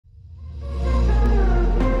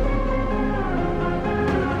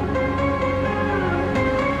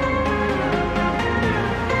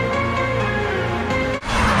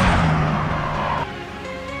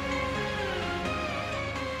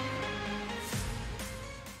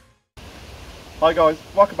Hi guys,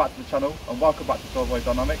 welcome back to the channel and welcome back to Driveway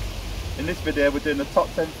Dynamic. In this video we're doing the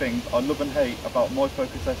top 10 things I love and hate about my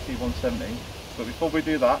Focus ST170, but before we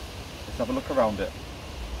do that, let's have a look around it.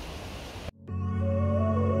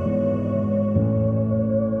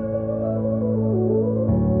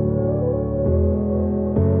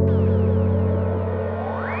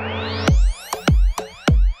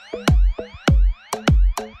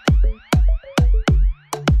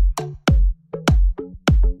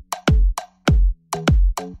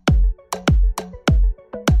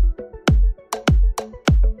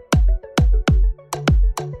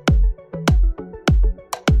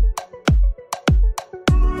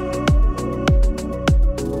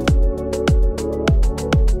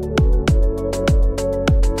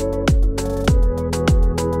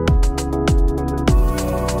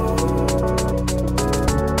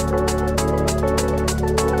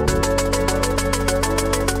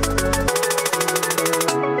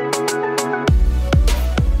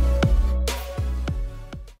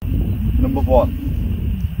 Number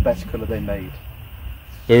 1, best colour they made.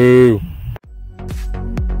 Boo!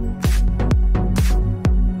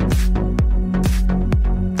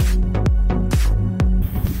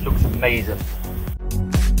 Looks amazing.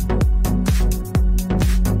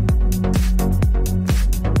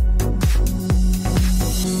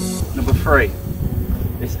 Number 3,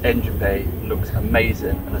 this engine bay looks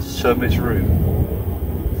amazing and there's so much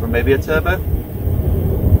room for maybe a turbo.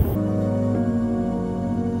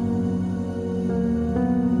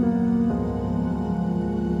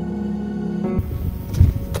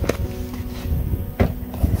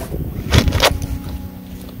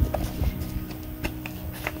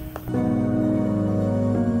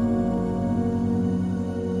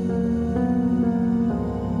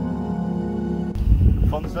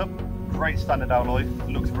 Thumbs up, great standard alloy,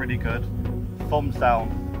 looks really good. Thumbs down,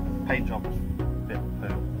 paint job, bit poo.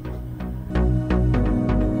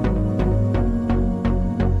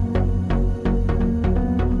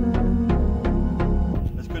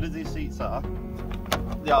 As good as these seats are,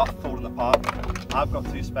 they are falling apart. I've got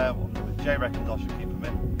 2 spare ones, but Jay reckons I should keep them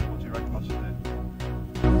in. What do you reckon I should do?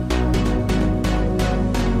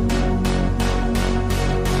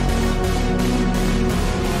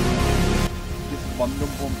 My number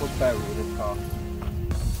 1 bugbear with this car.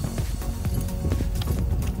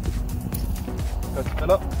 Go to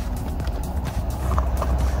fill up.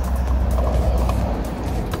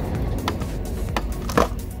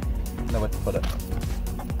 Nowhere to put it.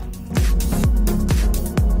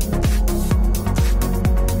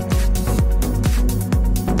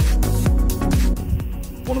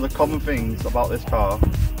 One of the common things about this car,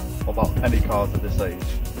 or about any cars at this age,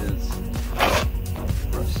 is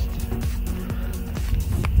rust.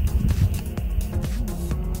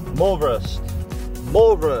 More rust.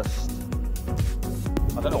 More rust.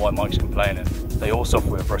 I don't know why Mike's complaining. They all suffer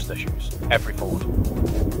with rust issues. Every Ford.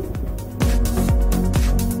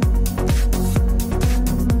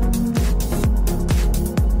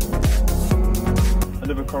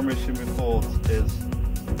 Another common issue with Fords is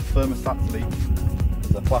thermostat leak.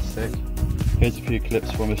 They're plastic. Here's a few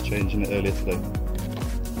clips from us changing it earlier today.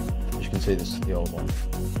 As you can see, this is the old one.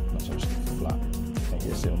 That's actually flat. Can't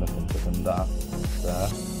get a seal nothing but than that. There.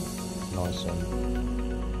 Nice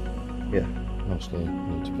and yeah, nicely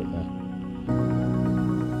neat to put there.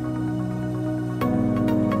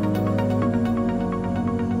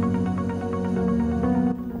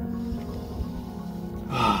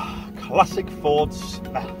 Classic Ford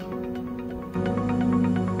smell.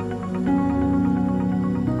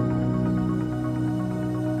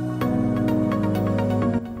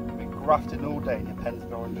 You've been grafting all day and your pen's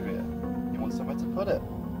going through it. You want somewhere to put it.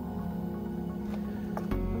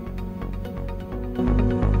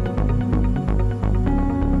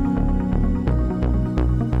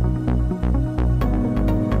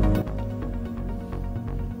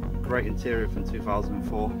 Great interior from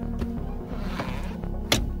 2004.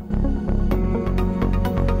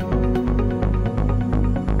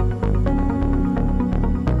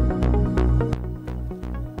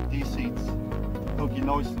 These seats hug you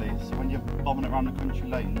nicely, so when you're bombing around the country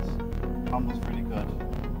lanes, the handle's really good.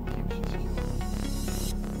 Keeps you secure.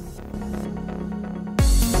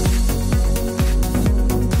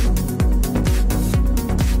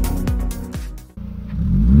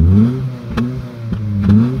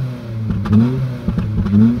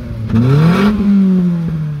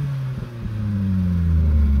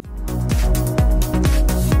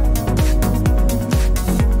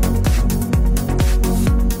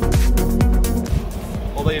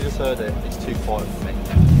 Although you just heard it, it's too quiet for me.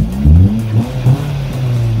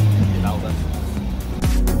 You know then.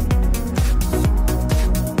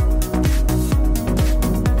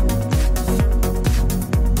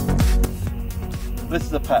 This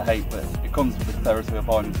is a pet hate, but it comes with the territory of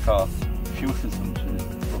buying this car. Fuel consumption is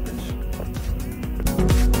rubbish.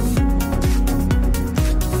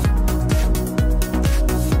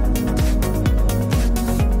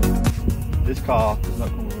 This car does not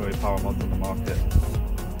come with very power mods on the market.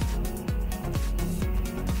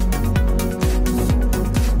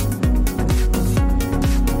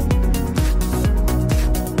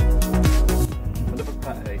 Another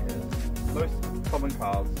pet hate is most common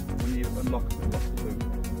cars, when you unlock them, unlock the boot.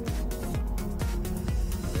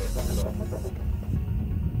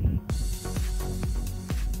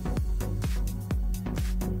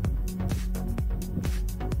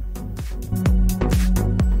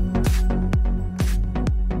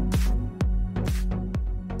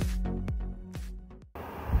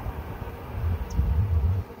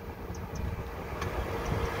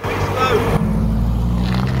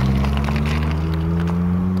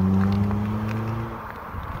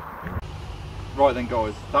 Right then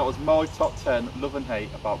guys, that was my top 10 love and hate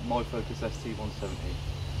about my Focus ST170.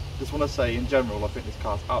 Just want to say in general I think this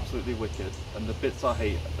car's absolutely wicked, and the bits I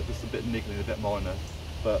hate are just a bit niggling, a bit minor,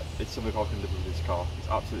 but it's something I can live with this car. It's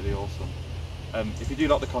absolutely awesome. If you do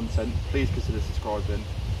like the content, please consider subscribing.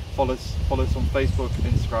 Follow us on Facebook,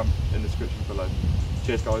 Instagram in the description below.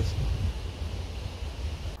 Cheers guys.